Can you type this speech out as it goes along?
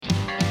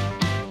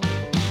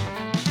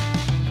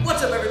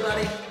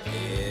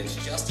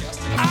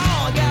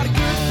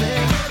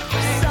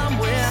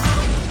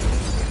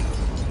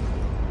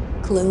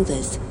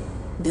Clovis,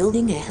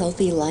 building a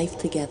healthy life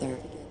together.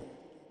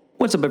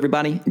 What's up,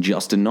 everybody?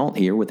 Justin Nault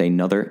here with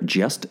another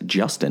Just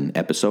Justin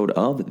episode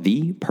of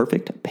the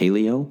Perfect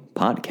Paleo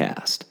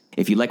Podcast.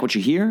 If you like what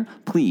you hear,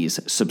 please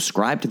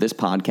subscribe to this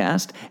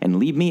podcast and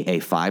leave me a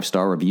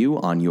 5-star review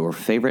on your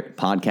favorite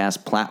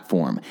podcast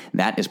platform.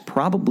 That is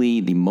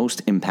probably the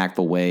most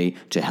impactful way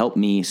to help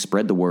me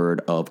spread the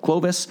word of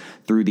Clovis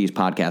through these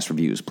podcast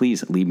reviews.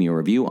 Please leave me a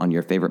review on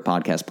your favorite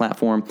podcast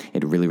platform.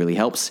 It really, really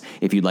helps.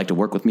 If you'd like to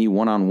work with me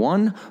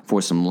one-on-one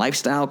for some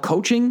lifestyle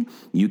coaching,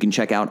 you can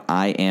check out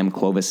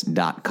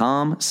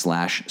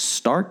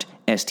iamclovis.com/start.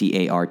 START,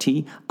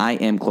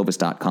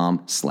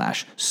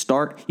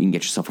 iamclovis.com/start. You can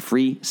get yourself a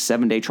free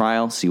 7-day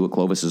trial, see what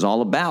Clovis is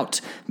all about.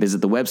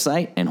 Visit the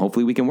website, and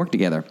hopefully we can work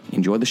together.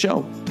 Enjoy the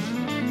show.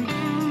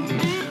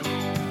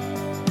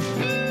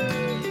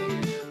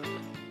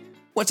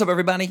 What's up,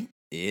 everybody?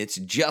 It's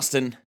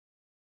Justin.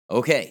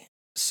 Okay,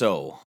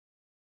 so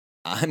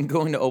I'm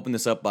going to open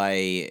this up by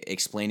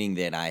explaining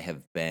that I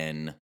have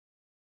been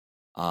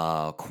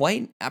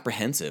quite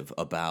apprehensive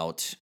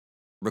about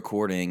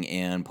recording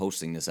and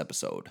posting this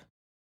episode.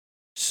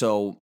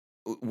 So,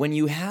 when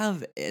you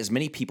have as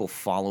many people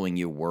following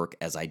your work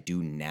as I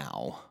do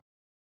now,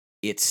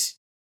 it's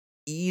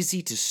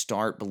easy to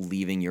start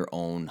believing your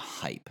own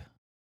hype,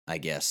 I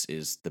guess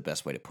is the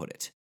best way to put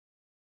it.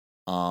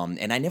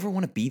 And I never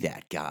want to be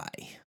that guy,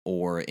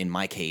 or in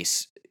my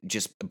case,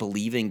 just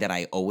believing that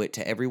I owe it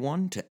to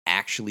everyone to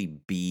actually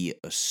be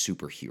a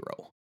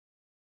superhero.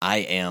 I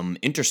am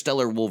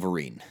Interstellar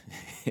Wolverine.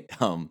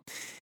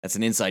 That's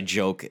an inside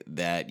joke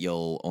that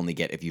you'll only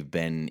get if you've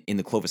been in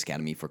the Clovis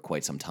Academy for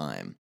quite some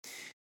time.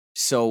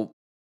 So,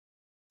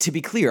 to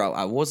be clear,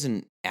 I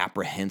wasn't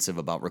apprehensive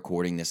about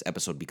recording this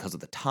episode because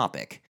of the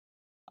topic.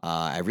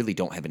 I really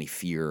don't have any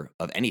fear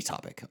of any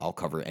topic. I'll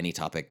cover any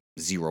topic,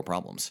 zero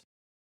problems.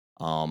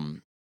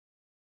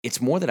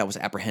 It's more that I was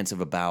apprehensive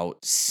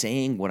about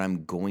saying what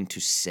I'm going to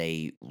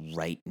say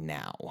right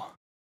now.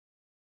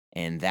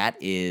 And that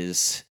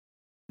is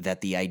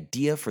that the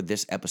idea for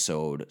this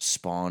episode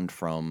spawned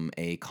from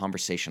a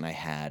conversation I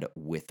had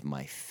with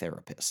my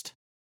therapist.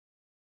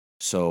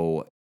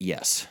 So,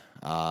 yes,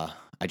 I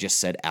just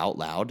said out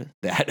loud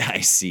that I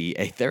see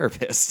a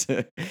therapist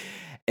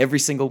every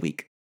single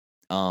week.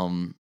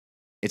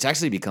 It's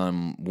actually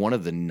become one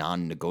of the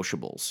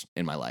non-negotiables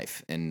in my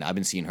life, and I've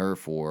been seeing her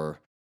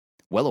for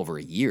well over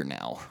a year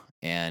now.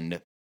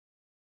 And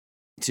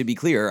to be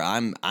clear,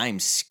 I'm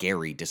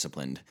scary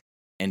disciplined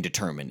and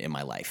determined in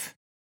my life.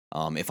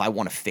 If I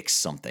want to fix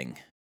something,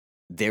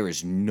 there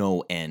is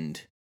no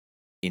end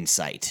in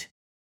sight.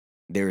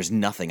 There is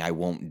nothing I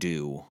won't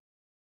do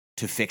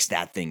to fix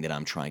that thing that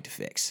I'm trying to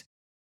fix.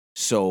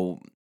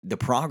 So the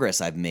progress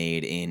I've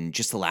made in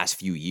just the last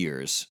few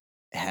years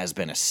has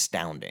been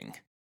astounding.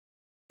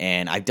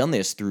 And I've done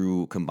this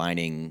through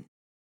combining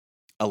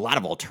a lot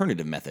of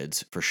alternative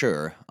methods, for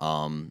sure.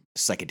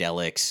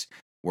 Psychedelics,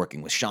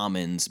 working with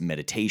shamans,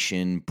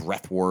 meditation,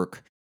 breath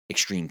work,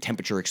 extreme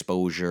temperature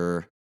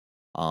exposure,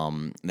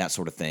 that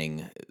sort of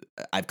thing.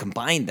 I've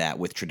combined that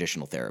with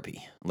traditional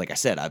therapy. Like I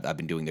said, I've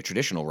been doing the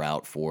traditional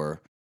route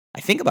for, I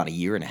think, about a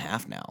year and a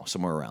half now,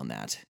 somewhere around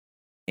that.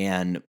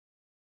 And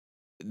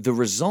the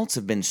results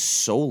have been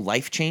so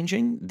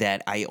life-changing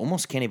that I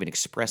almost can't even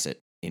express it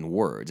in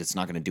words. It's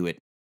not going to do it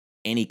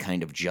any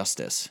kind of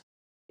justice.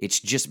 It's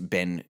just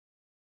been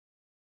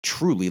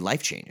truly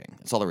life-changing.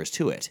 That's all there is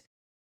to it.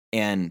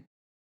 And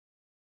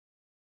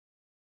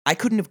I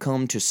couldn't have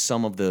come to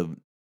some of the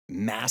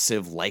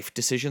massive life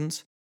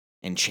decisions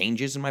and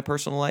changes in my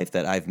personal life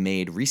that I've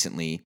made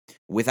recently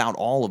without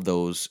all of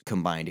those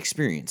combined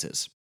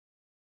experiences.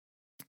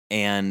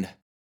 And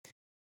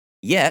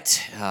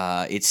yet,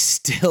 it's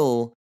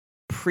still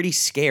pretty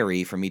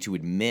scary for me to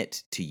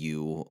admit to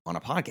you on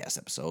a podcast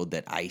episode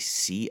that I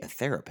see a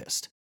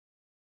therapist.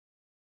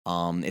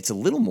 It's a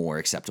little more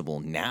acceptable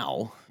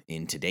now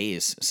in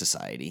today's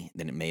society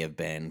than it may have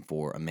been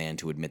for a man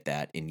to admit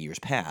that in years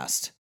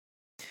past.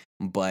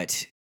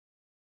 But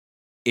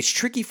it's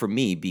tricky for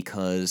me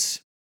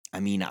because, I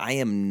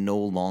am no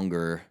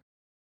longer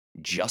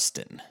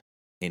Justin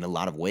in a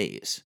lot of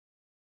ways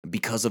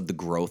because of the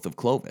growth of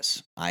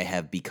Clovis. I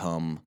have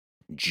become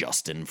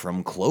Justin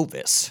from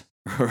Clovis,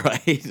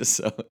 right?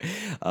 So,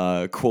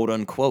 quote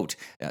unquote,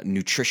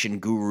 nutrition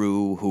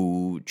guru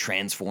who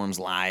transforms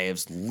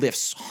lives,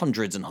 lifts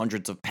hundreds and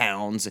hundreds of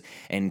pounds,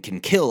 and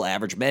can kill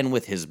average men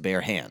with his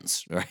bare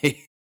hands, right?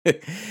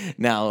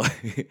 Now,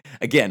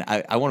 again,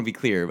 I want to be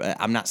clear.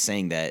 I'm not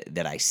saying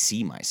that I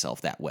see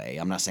myself that way.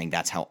 I'm not saying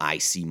that's how I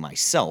see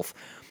myself.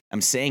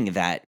 I'm saying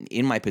that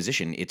in my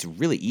position, it's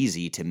really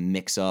easy to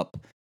mix up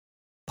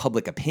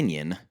public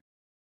opinion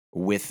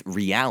with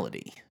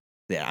reality,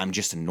 that I'm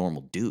just a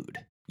normal dude,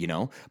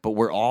 But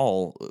we're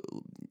all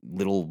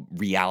little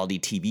reality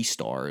TV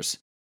stars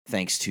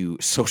thanks to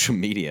social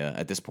media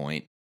at this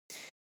point.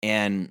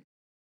 And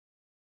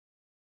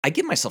I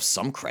give myself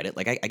some credit.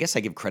 Like, I guess I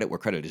give credit where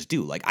credit is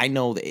due. Like, I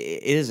know that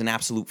it is an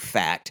absolute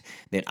fact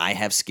that I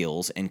have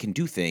skills and can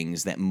do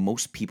things that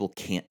most people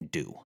can't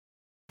do.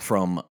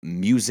 From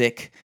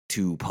music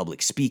to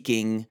public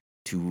speaking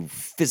to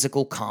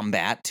physical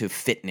combat to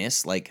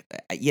fitness. Like,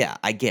 yeah,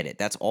 I get it.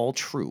 That's all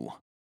true.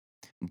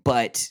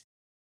 But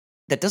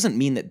that doesn't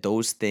mean that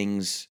those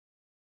things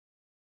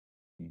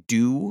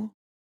do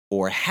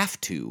or have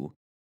to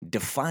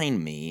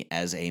define me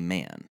as a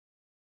man.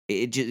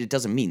 It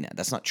doesn't mean that.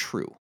 That's not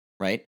true,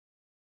 right?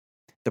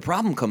 The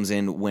problem comes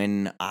in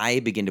when I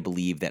begin to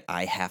believe that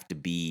I have to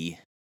be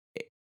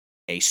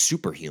a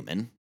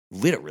superhuman,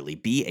 literally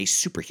be a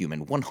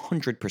superhuman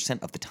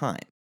 100% of the time.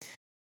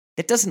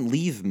 It doesn't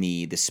leave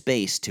me the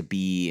space to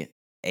be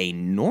a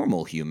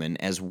normal human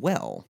as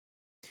well,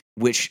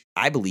 which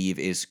I believe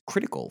is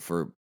critical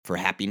for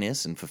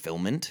happiness and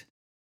fulfillment.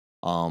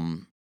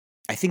 Um,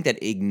 I think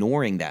that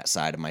ignoring that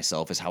side of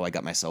myself is how I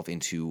got myself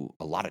into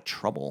a lot of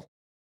trouble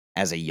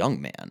as a young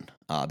man,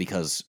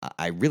 because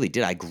I really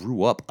did. I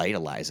grew up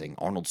idolizing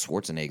Arnold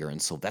Schwarzenegger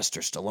and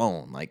Sylvester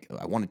Stallone. Like,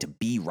 I wanted to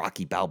be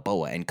Rocky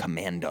Balboa and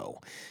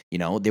Commando.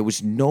 There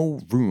was no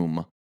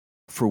room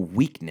for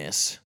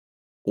weakness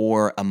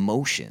or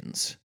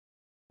emotions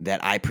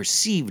that I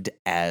perceived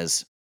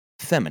as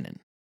feminine.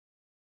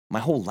 My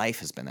whole life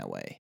has been that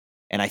way.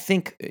 And I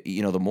think,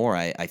 the more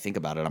I think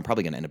about it, I'm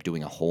probably going to end up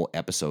doing a whole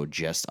episode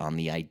just on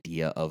the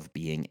idea of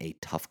being a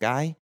tough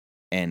guy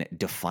and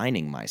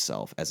defining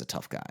myself as a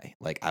tough guy.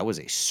 Like, I was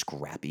a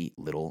scrappy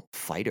little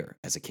fighter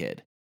as a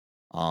kid.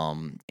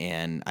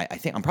 And I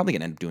think I'm probably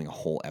going to end up doing a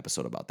whole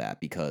episode about that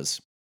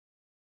because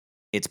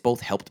it's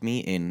both helped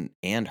me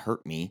and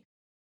hurt me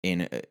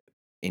in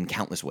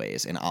countless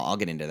ways. And I'll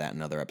get into that in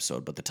another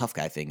episode. But the tough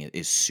guy thing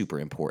is super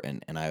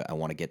important, and I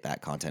want to get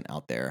that content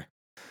out there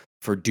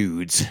for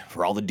dudes,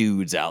 for all the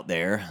dudes out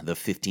there, the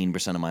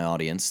 15% of my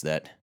audience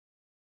that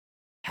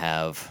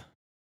have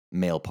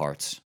male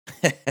parts.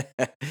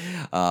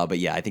 But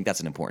yeah, I think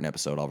that's an important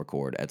episode I'll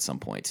record at some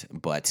point.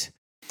 But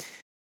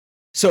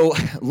so,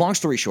 long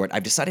story short,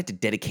 I've decided to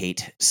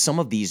dedicate some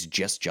of these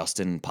Just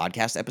Justin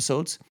podcast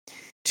episodes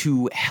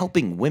to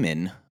helping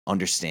women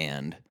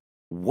understand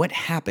what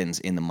happens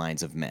in the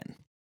minds of men.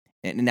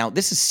 And now,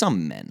 this is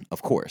some men,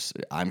 of course.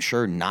 I'm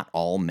sure not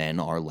all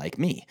men are like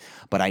me,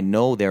 but I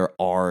know there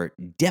are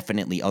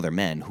definitely other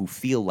men who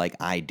feel like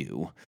I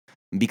do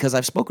because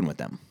I've spoken with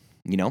them.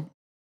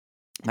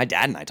 My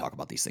dad and I talk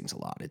about these things a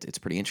lot. It's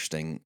pretty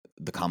interesting,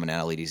 the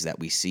commonalities that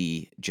we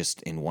see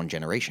just in one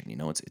generation.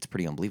 It's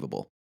pretty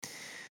unbelievable.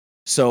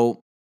 So,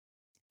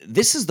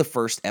 this is the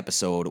first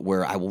episode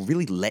where I will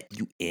really let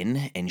you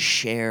in and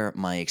share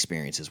my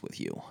experiences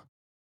with you,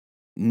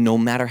 no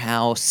matter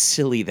how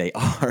silly they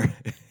are.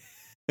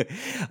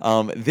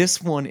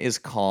 This one is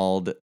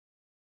called,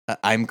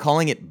 I'm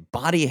calling it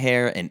Body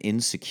Hair and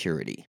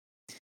Insecurity,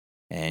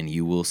 and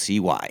you will see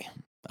why.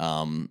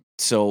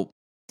 So,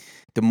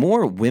 the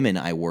more women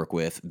I work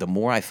with, the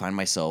more I find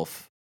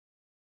myself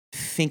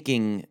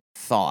thinking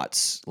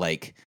thoughts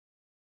like,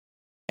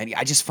 and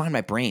I just find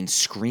my brain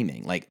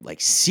screaming, like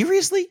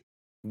seriously?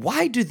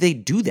 Why do they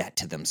do that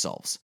to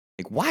themselves?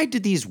 Like, why do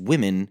these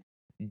women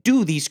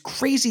do these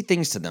crazy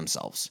things to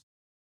themselves?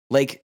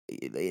 Like,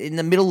 in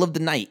the middle of the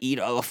night, eat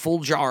a full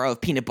jar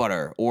of peanut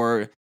butter,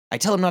 or I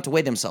tell them not to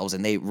weigh themselves,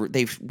 and they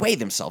weigh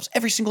themselves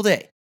every single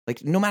day,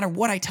 like no matter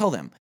what I tell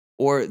them,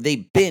 or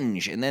they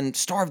binge and then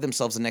starve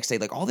themselves the next day,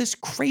 like all this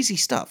crazy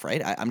stuff,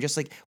 right? I'm just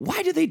like,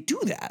 why do they do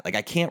that? Like,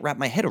 I can't wrap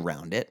my head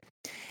around it,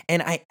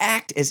 and I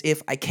act as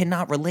if I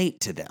cannot relate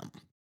to them,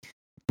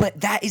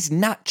 but that is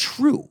not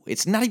true.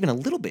 It's not even a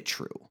little bit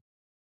true.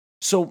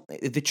 So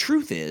the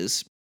truth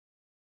is,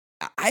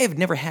 I have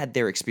never had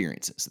their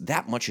experiences.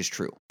 That much is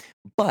true.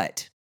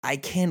 But I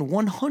can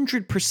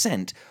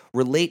 100%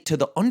 relate to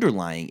the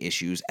underlying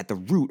issues at the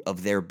root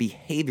of their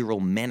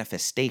behavioral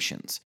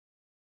manifestations.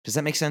 Does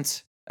that make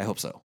sense? I hope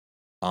so.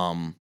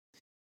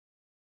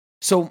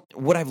 So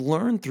what I've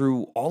learned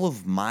through all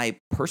of my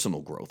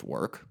personal growth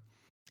work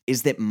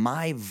is that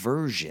my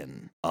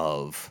version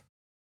of,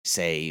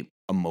 say,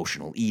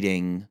 emotional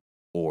eating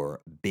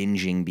or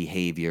binging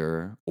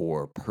behavior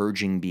or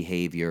purging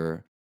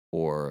behavior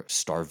or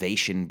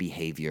starvation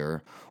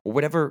behavior or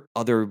whatever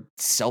other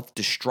self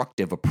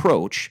destructive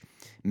approach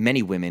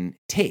many women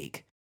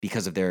take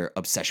because of their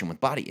obsession with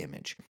body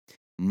image.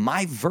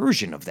 My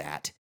version of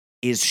that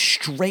is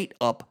straight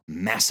up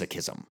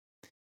masochism.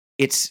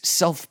 It's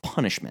self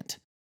punishment.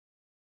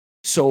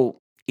 So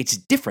it's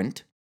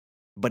different,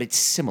 but it's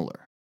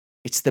similar.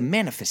 It's the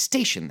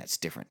manifestation that's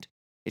different.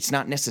 It's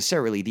not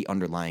necessarily the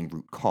underlying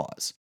root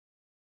cause.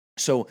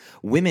 So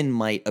women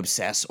might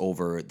obsess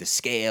over the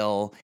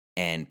scale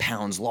and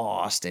pounds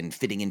lost and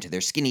fitting into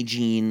their skinny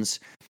jeans,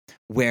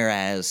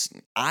 whereas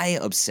I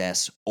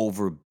obsess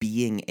over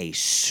being a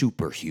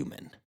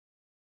superhuman.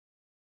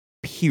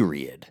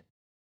 Period.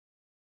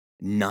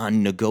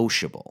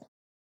 Non-negotiable.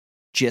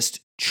 Just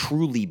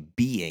truly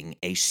being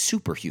a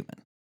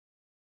superhuman.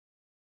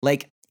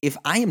 Like, if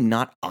I am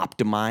not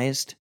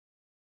optimized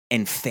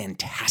and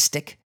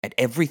fantastic at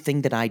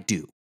everything that I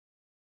do,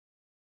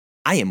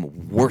 I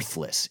am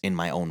worthless in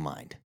my own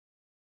mind.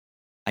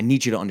 I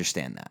need you to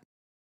understand that.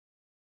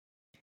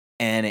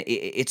 And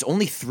it's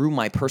only through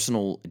my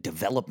personal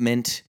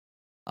development,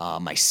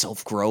 my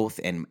self growth,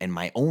 and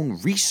my own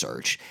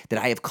research, that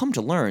I have come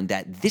to learn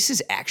that this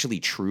is actually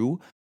true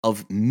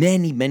of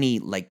many, many,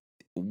 like,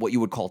 what you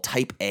would call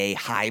type A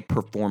high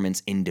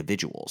performance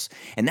individuals.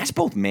 And that's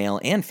both male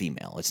and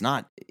female. It's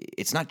not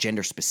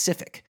gender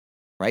specific,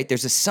 right?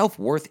 There's a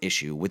self-worth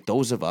issue with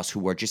those of us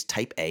who are just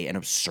type A and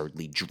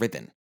absurdly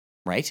driven,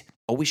 right?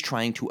 Always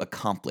trying to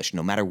accomplish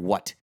no matter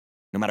what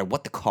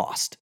the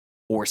cost,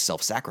 or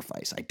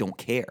self-sacrifice. I don't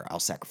care. I'll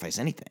sacrifice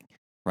anything,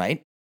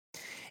 right?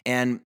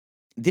 And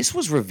this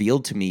was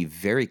revealed to me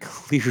very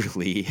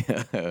clearly.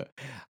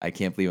 I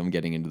can't believe I'm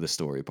getting into the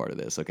story part of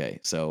this.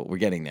 Okay, so we're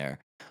getting there.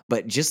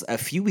 But just a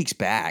few weeks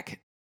back,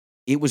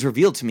 it was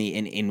revealed to me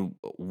in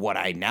what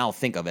I now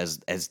think of as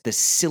the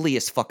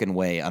silliest fucking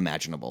way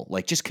imaginable,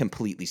 like just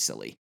completely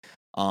silly.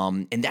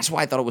 And that's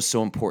why I thought it was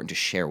so important to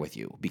share with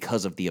you,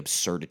 because of the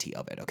absurdity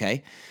of it.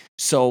 Okay,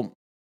 so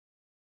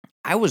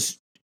I was,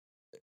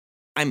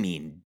 I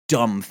mean,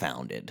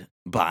 dumbfounded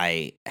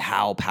by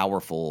how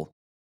powerful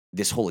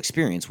this whole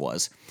experience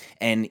was.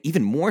 And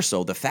even more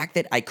so, the fact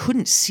that I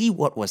couldn't see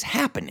what was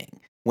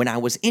happening when I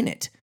was in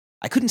it.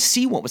 I couldn't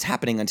see what was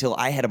happening until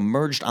I had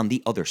emerged on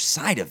the other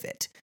side of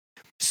it.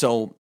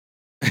 So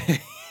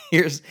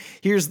here's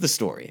the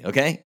story,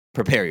 okay?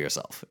 Prepare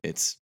yourself.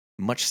 It's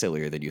much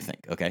sillier than you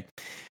think, okay?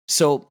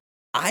 So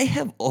I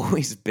have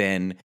always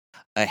been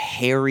a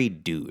hairy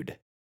dude.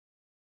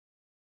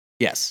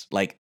 Yes,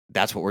 like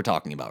that's what we're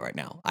talking about right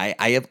now.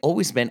 I have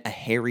always been a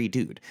hairy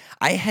dude.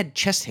 I had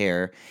chest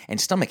hair and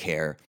stomach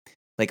hair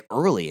like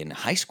early in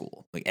high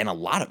school, like, and a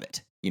lot of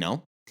it,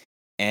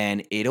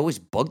 and it always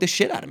bugged the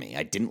shit out of me.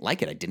 I didn't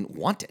like it. I didn't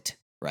want it,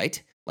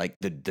 right? Like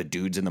the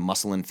dudes in the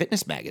muscle and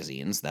fitness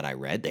magazines that I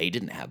read, they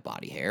didn't have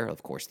body hair.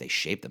 Of course, they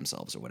shaped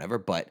themselves or whatever,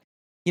 but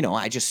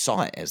I just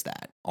saw it as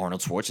that.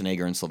 Arnold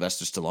Schwarzenegger and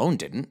Sylvester Stallone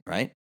didn't,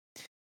 right?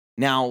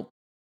 Now,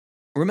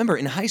 remember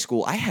in high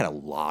school, I had a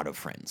lot of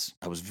friends.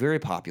 I was very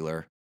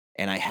popular,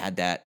 and I had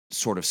that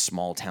sort of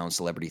small town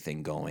celebrity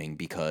thing going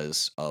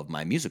because of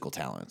my musical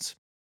talents.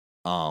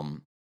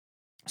 Um,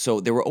 so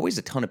there were always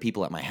a ton of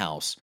people at my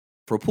house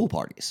for pool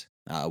parties.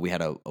 We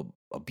had a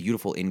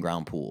beautiful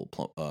in-ground pool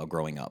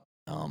growing up.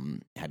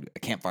 Had a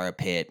campfire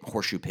pit,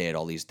 horseshoe pit,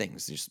 all these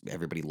things. Just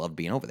everybody loved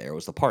being over there. It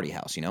was the party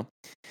house.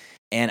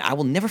 And I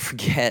will never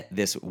forget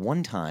this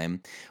one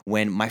time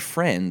when my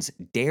friends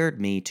dared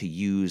me to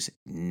use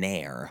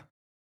Nair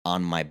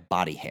on my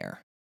body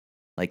hair,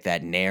 like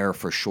that Nair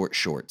for short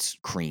shorts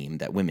cream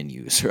that women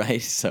use,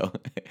 right? So,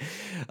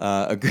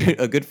 a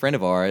good friend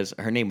of ours,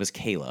 her name was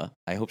Kayla.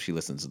 I hope she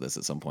listens to this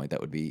at some point.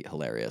 That would be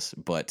hilarious.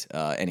 But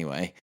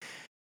anyway,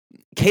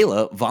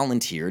 Kayla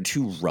volunteered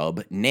to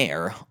rub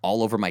Nair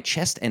all over my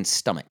chest and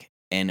stomach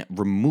and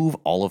remove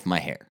all of my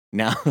hair.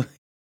 Now,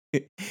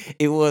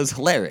 it was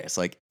hilarious.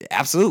 Like,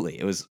 absolutely,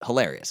 it was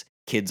hilarious.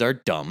 Kids are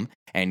dumb,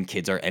 and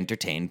kids are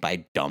entertained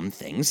by dumb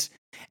things,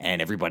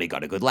 and everybody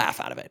got a good laugh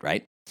out of it,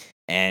 right?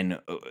 And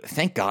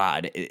thank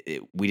God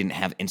we didn't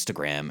have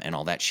Instagram and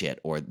all that shit,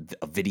 or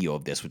a video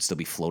of this would still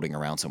be floating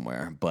around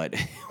somewhere. But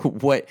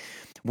what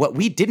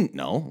we didn't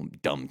know,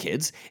 dumb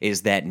kids,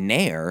 is that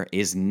Nair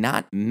is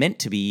not meant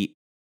to be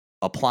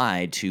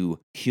applied to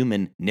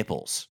human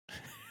nipples.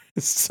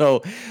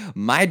 So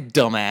my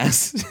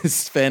dumbass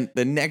spent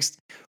the next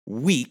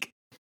week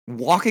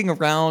walking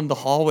around the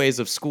hallways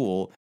of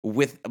school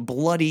with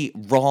bloody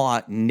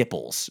raw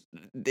nipples.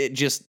 It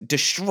just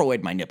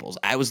destroyed my nipples.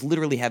 I was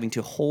literally having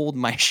to hold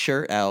my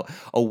shirt out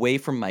away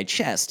from my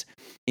chest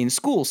in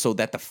school so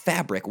that the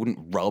fabric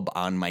wouldn't rub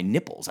on my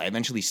nipples. I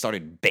eventually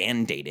started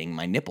band-aiding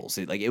my nipples.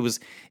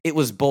 It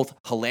was both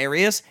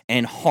hilarious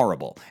and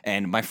horrible.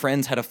 And my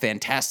friends had a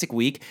fantastic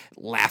week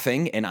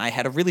laughing, and I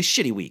had a really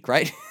shitty week,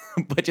 right?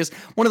 But just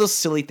one of those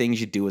silly things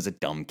you do as a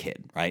dumb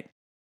kid, right?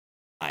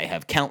 I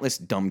have countless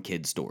dumb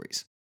kid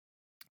stories.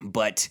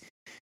 But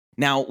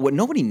now, what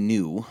nobody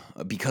knew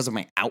because of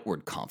my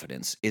outward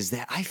confidence is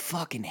that I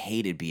fucking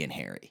hated being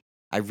hairy.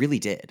 I really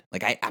did.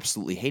 Like, I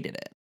absolutely hated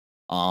it.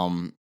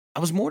 I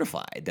was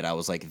mortified that I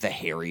was like the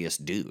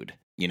hairiest dude.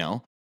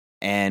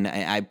 And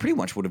I pretty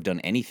much would have done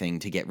anything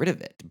to get rid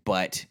of it.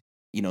 But,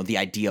 the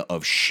idea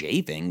of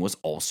shaving was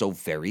also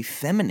very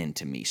feminine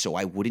to me, so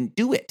I wouldn't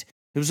do it.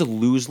 It was a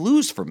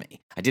lose-lose for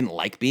me. I didn't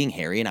like being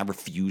hairy, and I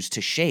refused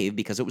to shave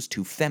because it was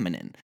too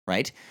feminine,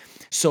 right?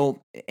 So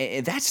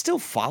that still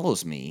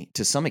follows me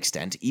to some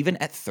extent, even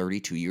at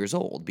 32 years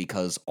old,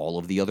 because all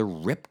of the other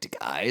ripped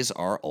guys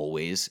are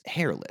always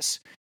hairless,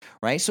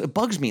 right? So it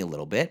bugs me a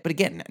little bit, but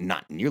again,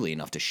 not nearly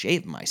enough to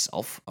shave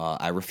myself.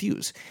 I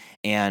refuse.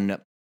 And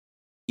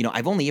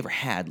I've only ever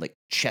had like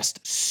chest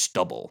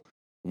stubble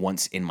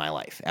once in my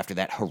life after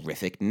that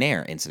horrific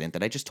Nair incident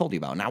that I just told you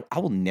about. Now, I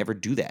will never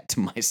do that to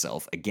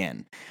myself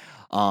again.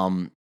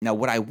 Now,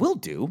 what I will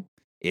do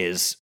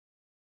is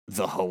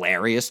the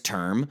hilarious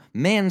term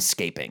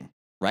manscaping,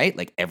 right?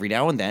 Like every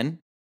now and then,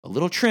 a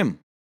little trim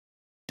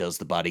does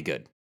the body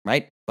good,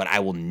 right? But I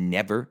will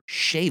never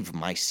shave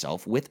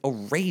myself with a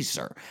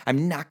razor.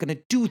 I'm not going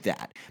to do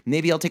that.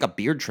 Maybe I'll take a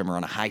beard trimmer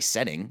on a high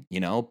setting,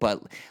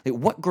 but like,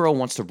 what girl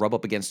wants to rub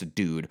up against a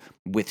dude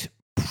with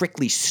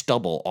prickly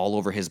stubble all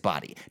over his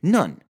body?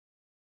 None.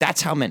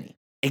 That's how many.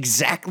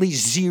 Exactly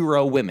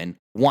 0 women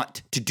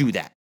want to do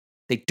that.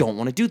 They don't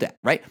want to do that,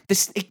 right?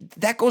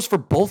 That goes for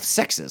both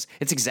sexes.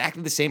 It's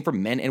exactly the same for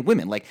men and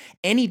women. Like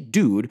any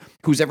dude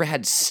who's ever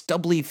had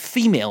stubbly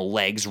female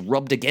legs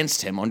rubbed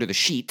against him under the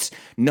sheets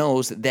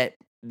knows that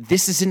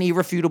this is an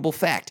irrefutable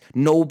fact.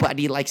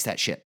 Nobody likes that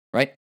shit,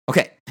 right?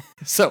 Okay,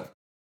 so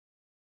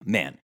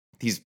man,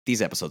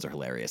 these episodes are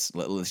hilarious.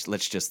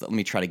 Let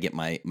me try to get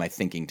my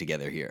thinking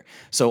together here.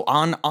 So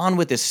on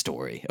with this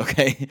story,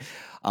 okay?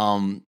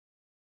 Um,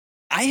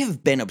 I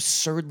have been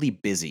absurdly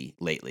busy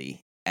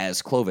lately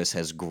as Clovis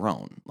has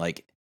grown.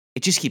 Like,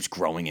 it just keeps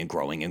growing and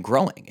growing and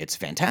growing. It's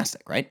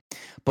fantastic, right?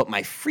 But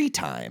my free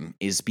time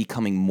is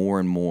becoming more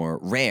and more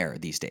rare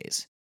these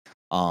days.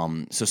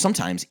 So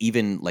sometimes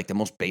even like the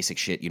most basic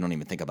shit you don't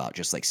even think about,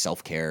 just like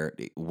self-care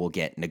will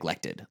get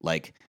neglected.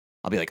 Like,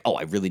 I'll be like, oh,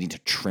 I really need to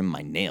trim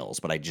my nails,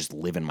 but I just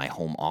live in my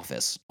home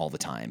office all the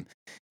time,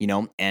 you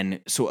know?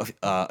 And so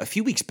a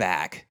few weeks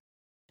back,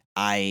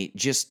 I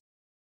just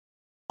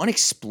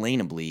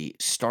unexplainably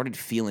started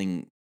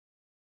feeling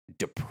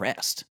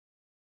depressed,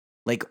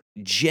 like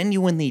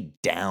genuinely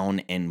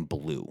down and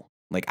blue.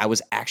 Like I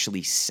was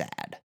actually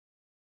sad.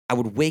 I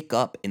would wake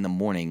up in the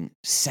morning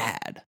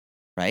sad,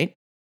 right?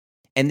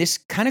 And this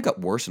kind of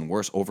got worse and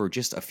worse over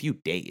just a few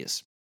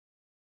days.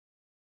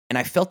 And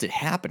I felt it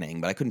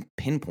happening, but I couldn't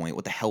pinpoint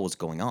what the hell was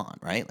going on,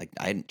 right? Like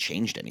I hadn't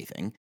changed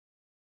anything.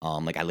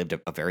 Like I live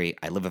a very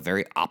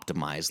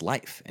optimized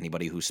life.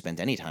 Anybody who spent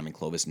any time in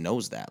Clovis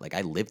knows that. Like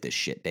I live this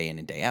shit day in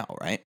and day out,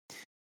 right?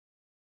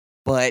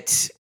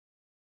 But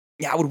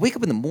yeah, I would wake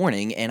up in the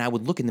morning and I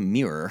would look in the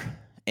mirror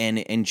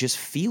and just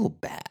feel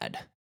bad.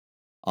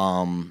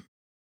 Um,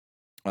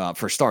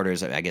 for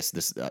starters, I guess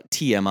this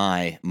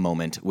TMI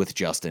moment with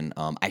Justin.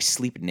 I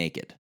sleep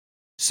naked,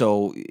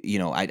 so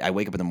I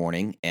wake up in the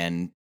morning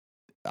and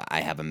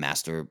I have a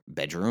master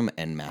bedroom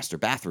and master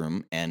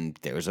bathroom, and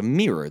there's a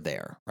mirror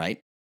there, right?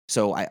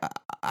 So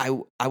I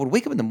would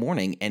wake up in the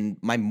morning and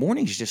my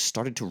mornings just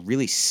started to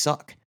really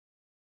suck.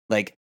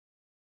 Like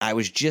I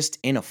was just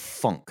in a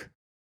funk.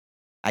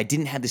 I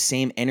didn't have the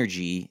same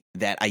energy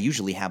that I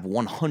usually have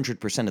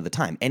 100% of the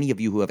time. Any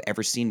of you who have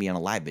ever seen me on a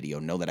live video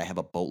know that I have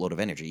a boatload of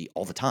energy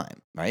all the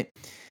time, right?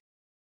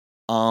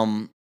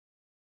 Um,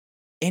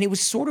 and it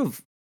was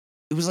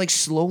like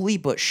slowly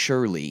but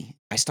surely,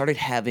 I started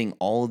having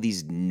all of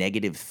these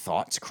negative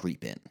thoughts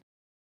creep in.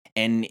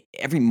 And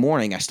every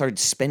morning I started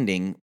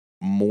spending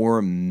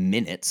more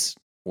minutes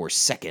or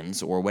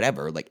seconds or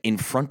whatever, like in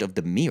front of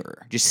the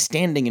mirror, just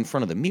standing in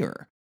front of the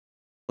mirror,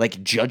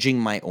 like judging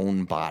my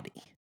own body.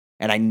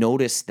 And I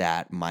noticed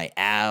that my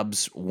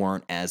abs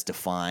weren't as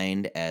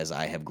defined as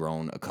I have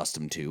grown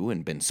accustomed to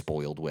and been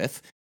spoiled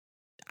with.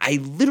 I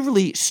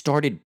literally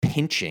started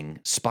pinching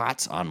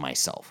spots on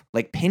myself,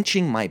 like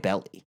pinching my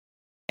belly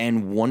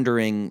and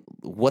wondering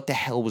what the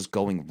hell was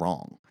going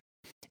wrong.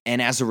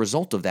 And as a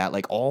result of that,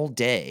 like all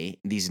day,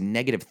 these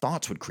negative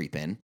thoughts would creep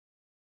in,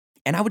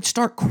 and I would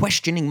start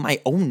questioning my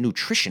own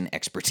nutrition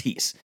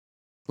expertise.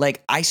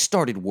 Like, I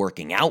started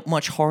working out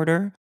much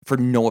harder for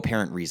no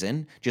apparent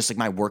reason. Just like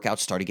my workouts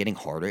started getting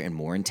harder and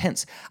more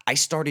intense. I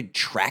started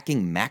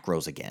tracking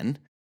macros again.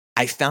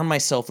 I found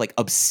myself like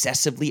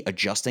obsessively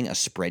adjusting a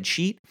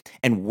spreadsheet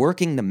and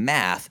working the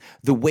math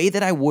the way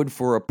that I would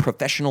for a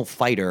professional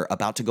fighter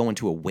about to go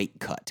into a weight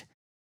cut.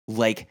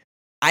 Like,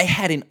 I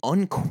had an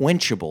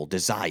unquenchable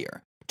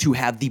desire to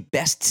have the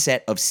best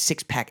set of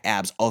six-pack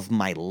abs of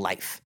my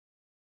life.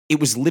 It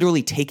was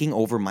literally taking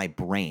over my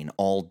brain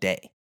all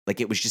day.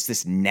 Like it was just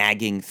this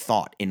nagging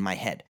thought in my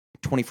head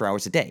 24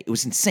 hours a day. It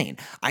was insane.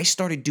 I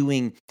started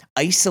doing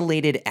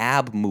isolated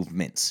ab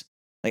movements.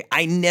 Like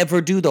I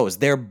never do those.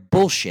 They're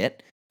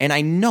bullshit and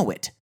I know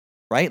it,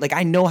 right? Like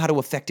I know how to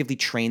effectively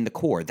train the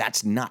core.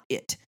 That's not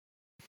it.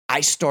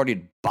 I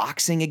started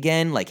boxing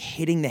again, like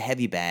hitting the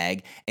heavy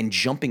bag and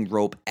jumping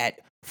rope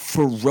at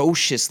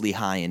ferociously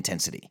high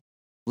intensity.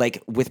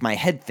 Like with my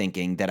head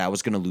thinking that I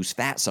was going to lose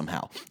fat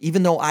somehow,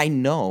 even though I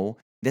know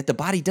that the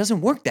body doesn't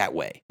work that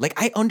way. Like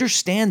I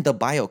understand the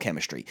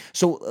biochemistry.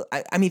 So,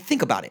 I mean,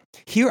 think about it.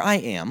 Here I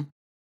am,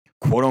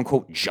 quote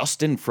unquote,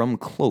 Justin from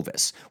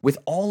Clovis, with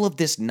all of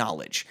this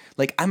knowledge.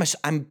 Like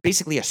I'm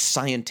basically a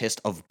scientist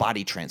of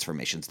body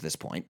transformations at this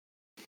point.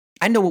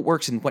 I know what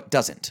works and what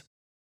doesn't.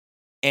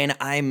 And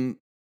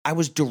I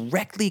was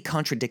directly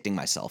contradicting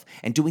myself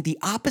and doing the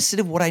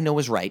opposite of what I know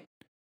is right,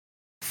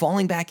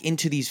 falling back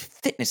into these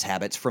fitness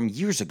habits from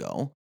years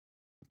ago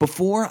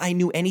before I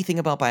knew anything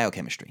about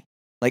biochemistry.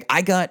 Like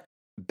I got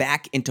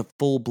back into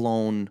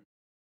full-blown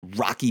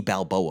Rocky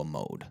Balboa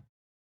mode,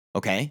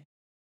 okay?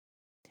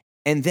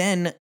 And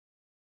then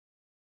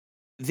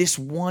this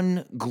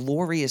one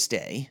glorious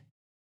day,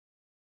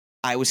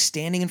 I was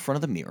standing in front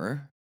of the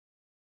mirror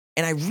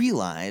and I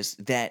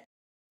realized that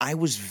I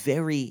was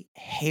very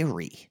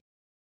hairy.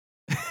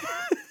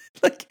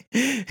 Like,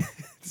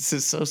 this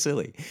is so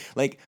silly.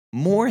 Like,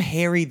 more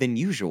hairy than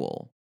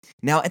usual.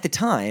 Now, at the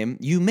time,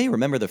 you may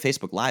remember the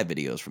Facebook Live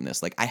videos from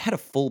this. Like, I had a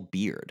full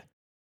beard.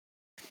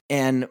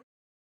 And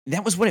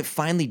that was when it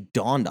finally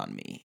dawned on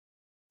me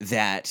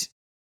that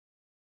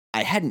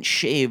I hadn't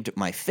shaved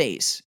my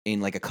face in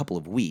like a couple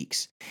of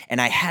weeks,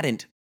 and I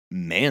hadn't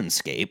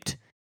manscaped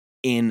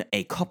in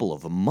a couple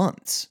of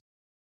months.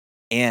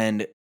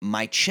 And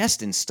my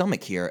chest and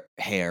stomach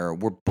hair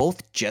were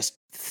both just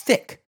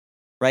thick,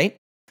 right?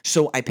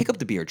 So I pick up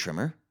the beard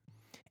trimmer,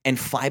 and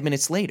 5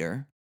 minutes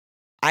later,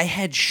 I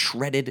had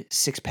shredded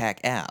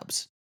six-pack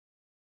abs.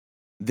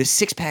 The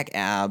six-pack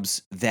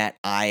abs that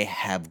I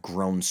have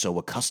grown so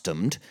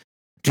accustomed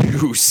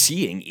to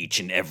seeing each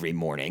and every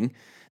morning,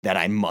 that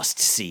I must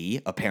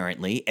see,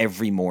 apparently,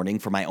 every morning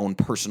for my own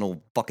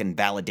personal fucking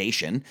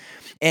validation.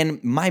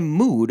 And my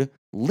mood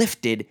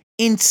lifted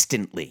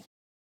instantly.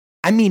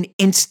 I mean,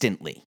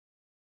 instantly.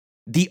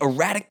 The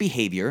erratic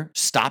behavior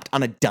stopped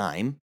on a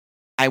dime.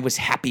 I was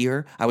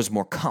happier. I was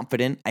more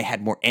confident. I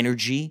had more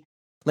energy.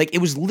 Like,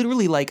 it was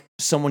literally like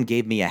someone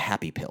gave me a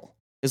happy pill.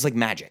 It's like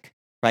magic,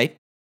 right?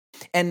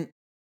 And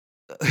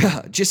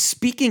just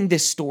speaking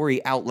this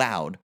story out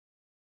loud,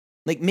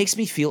 like, makes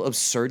me feel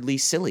absurdly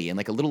silly and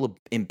like a little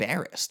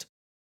embarrassed.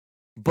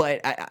 But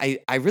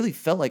I really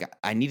felt like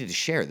I needed to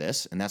share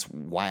this, and that's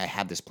why I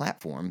have this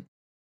platform.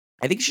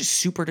 I think it's just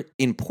super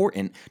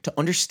important to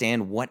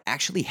understand what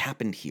actually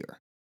happened here.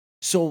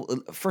 So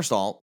first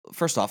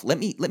off, let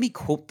me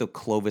quote the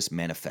Clovis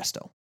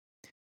Manifesto.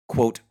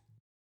 Quote,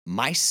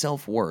 "My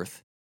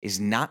self-worth is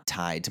not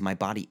tied to my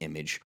body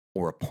image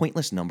or a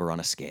pointless number on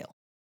a scale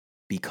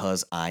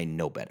because I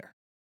know better."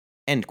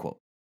 End quote.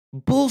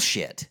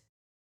 Bullshit,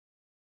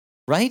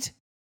 right?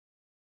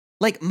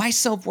 Like, my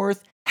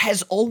self-worth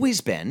has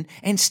always been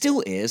and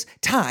still is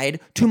tied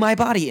to my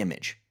body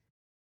image.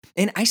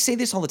 And I say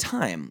this all the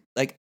time.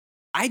 Like,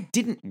 I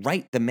didn't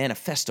write the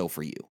manifesto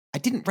for you. I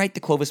didn't write the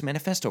Clovis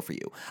Manifesto for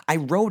you. I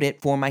wrote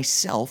it for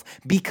myself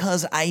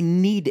because I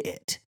need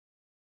it.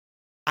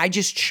 I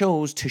just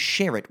chose to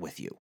share it with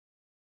you.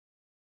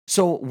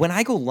 So when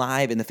I go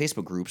live in the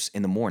Facebook groups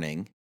in the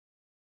morning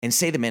and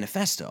say the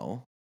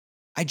manifesto,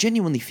 I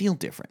genuinely feel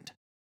different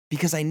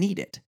because I need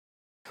it.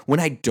 When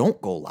I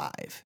don't go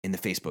live in the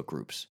Facebook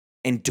groups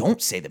and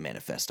don't say the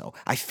manifesto,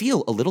 I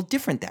feel a little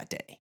different that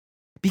day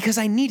because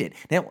I need it.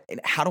 Now,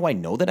 how do I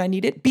know that I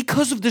need it?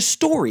 Because of the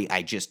story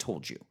I just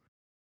told you,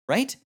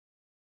 right?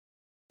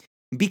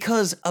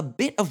 Because a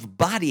bit of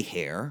body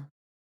hair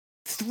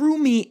threw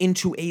me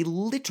into a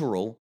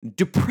literal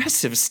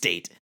depressive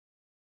state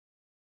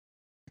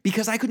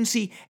because I couldn't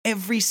see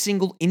every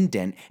single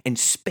indent and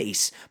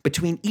space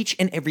between each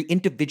and every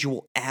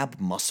individual ab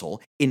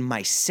muscle in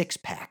my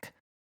six-pack,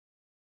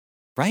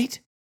 right?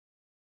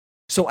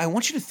 So I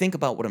want you to think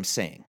about what I'm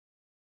saying.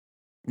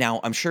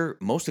 Now, I'm sure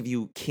most of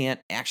you can't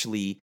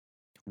actually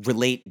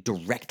relate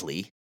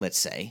directly, let's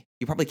say.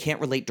 You probably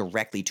can't relate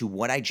directly to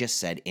what I just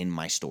said in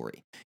my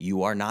story.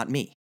 You are not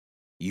me.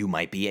 You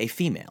might be a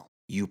female.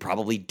 You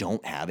probably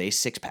don't have a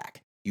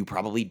six-pack. You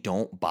probably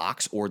don't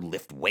box or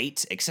lift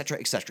weights, etc.,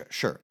 etc.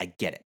 Sure, I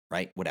get it,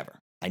 right? Whatever.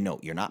 I know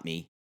you're not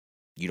me.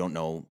 You don't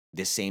know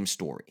this same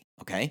story,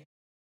 okay?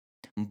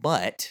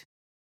 But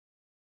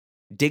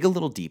dig a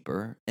little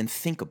deeper and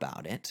think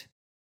about it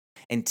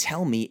and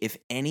tell me if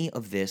any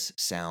of this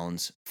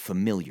sounds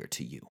familiar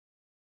to you.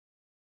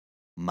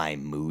 My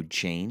mood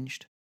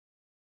changed.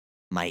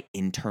 My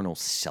internal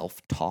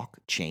self-talk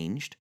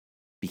changed,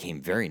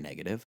 became very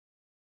negative.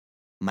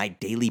 My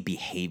daily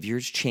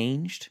behaviors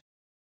changed.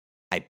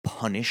 I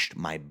punished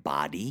my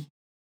body.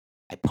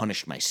 I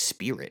punished my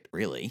spirit,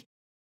 really.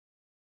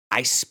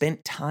 I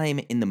spent time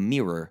in the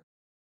mirror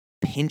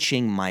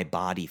pinching my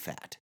body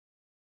fat.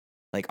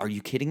 Like, are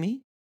you kidding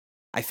me?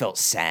 I felt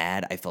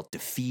sad. I felt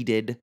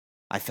defeated.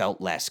 I felt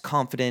less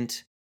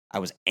confident. I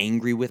was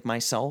angry with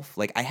myself.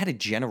 Like, I had a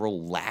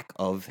general lack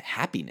of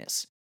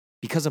happiness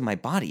because of my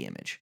body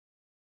image.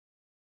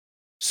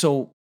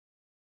 So,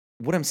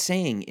 what I'm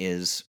saying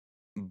is,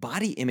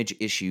 body image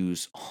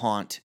issues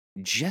haunt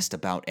just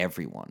about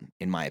everyone,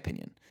 in my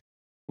opinion.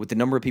 With the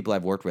number of people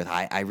I've worked with,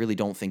 I really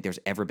don't think there's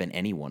ever been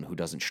anyone who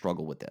doesn't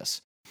struggle with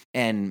this.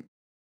 And,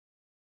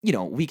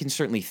 we can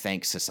certainly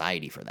thank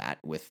society for that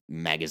with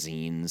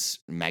magazines,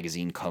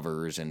 magazine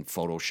covers, and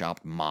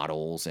photoshopped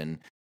models, and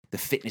the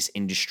fitness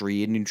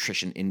industry and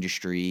nutrition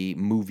industry,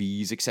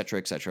 movies, et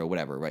cetera,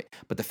 whatever, right?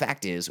 But the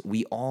fact is,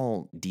 we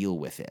all deal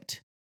with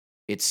it.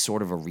 It's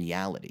sort of a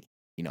reality,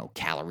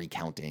 calorie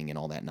counting and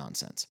all that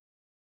nonsense.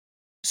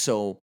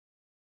 So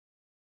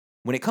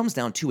when it comes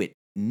down to it,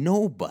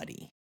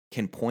 nobody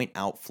can point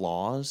out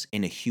flaws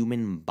in a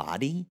human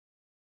body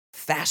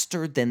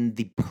faster than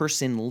the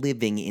person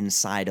living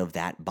inside of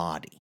that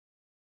body,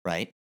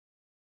 right?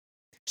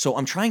 So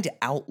I'm trying to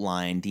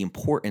outline the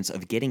importance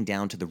of getting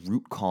down to the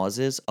root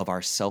causes of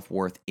our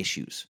self-worth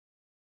issues.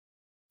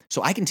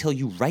 So I can tell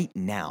you right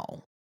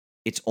now,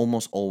 it's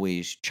almost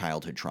always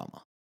childhood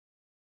trauma.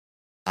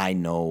 I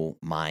know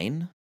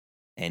mine,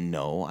 and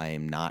no, I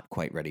am not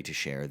quite ready to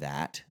share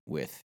that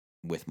with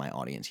my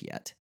audience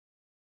yet.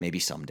 Maybe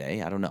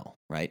someday, I don't know,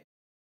 right?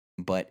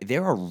 But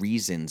there are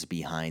reasons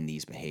behind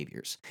these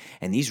behaviors,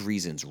 and these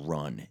reasons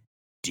run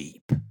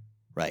deep,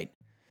 right?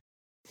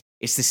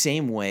 It's the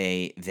same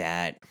way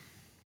that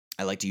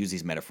I like to use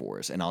these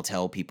metaphors, and I'll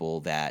tell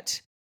people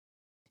that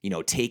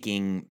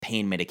taking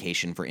pain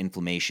medication for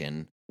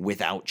inflammation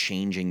without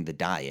changing the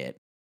diet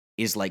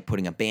is like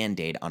putting a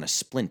band-aid on a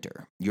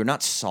splinter. You're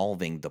not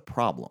solving the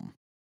problem.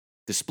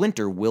 The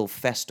splinter will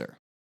fester.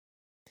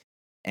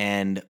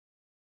 And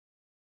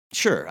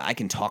sure, I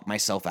can talk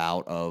myself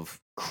out of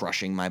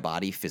crushing my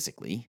body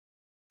physically.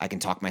 I can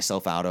talk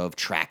myself out of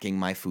tracking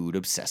my food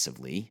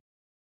obsessively.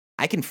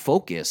 I can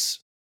focus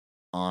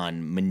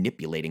on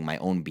manipulating my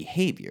own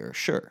behavior,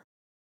 sure.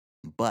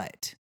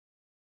 But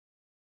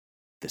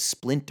the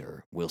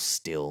splinter will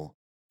still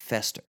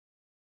fester.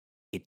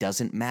 It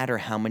doesn't matter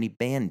how many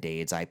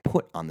band-aids I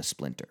put on the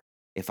splinter.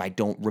 If I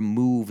don't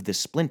remove the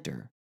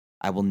splinter,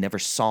 I will never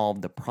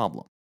solve the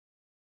problem.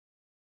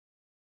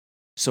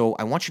 So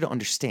I want you to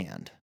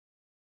understand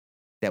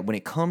that when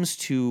it comes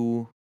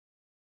to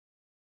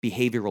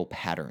behavioral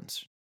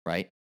patterns,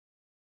 right?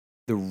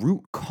 The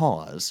root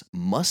cause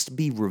must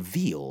be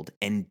revealed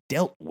and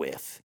dealt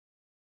with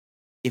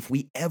if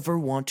we ever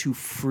want to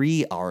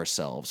free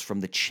ourselves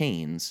from the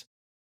chains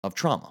of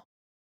trauma.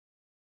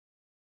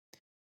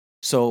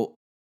 So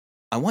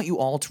I want you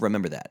all to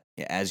remember that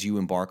as you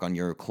embark on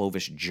your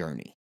Clovis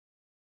journey.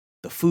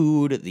 The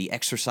food, the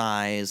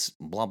exercise,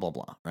 blah, blah,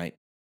 blah, right?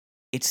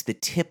 It's the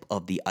tip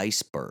of the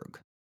iceberg.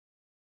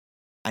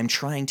 I'm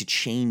trying to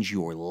change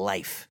your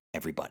life,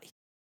 everybody.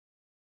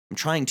 I'm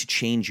trying to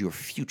change your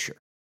future,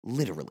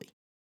 literally.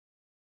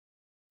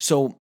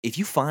 So if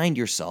you find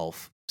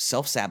yourself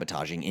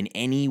self-sabotaging in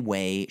any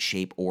way,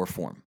 shape, or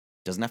form,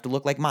 doesn't have to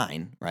look like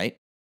mine, right?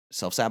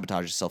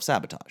 Self-sabotage is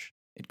self-sabotage.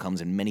 It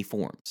comes in many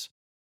forms.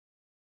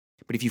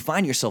 But if you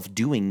find yourself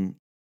doing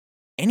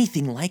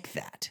anything like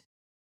that,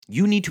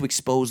 you need to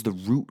expose the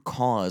root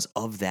cause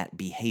of that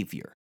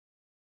behavior.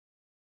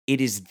 It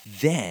is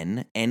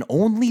then, and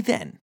only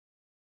then,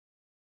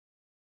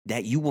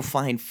 that you will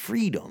find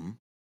freedom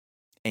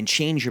and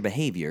change your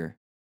behavior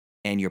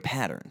and your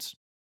patterns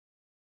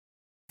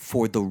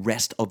for the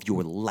rest of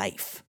your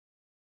life,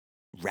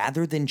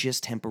 rather than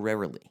just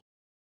temporarily.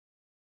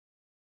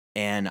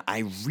 And I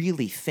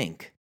really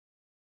think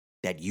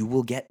that you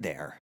will get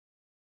there,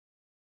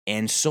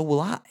 and so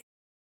will I.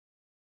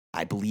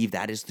 I believe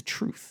that is the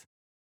truth.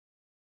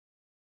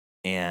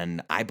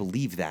 And I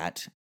believe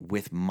that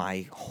with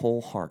my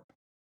whole heart.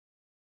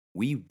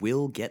 We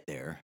will get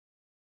there,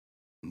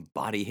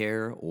 body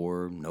hair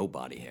or no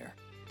body hair.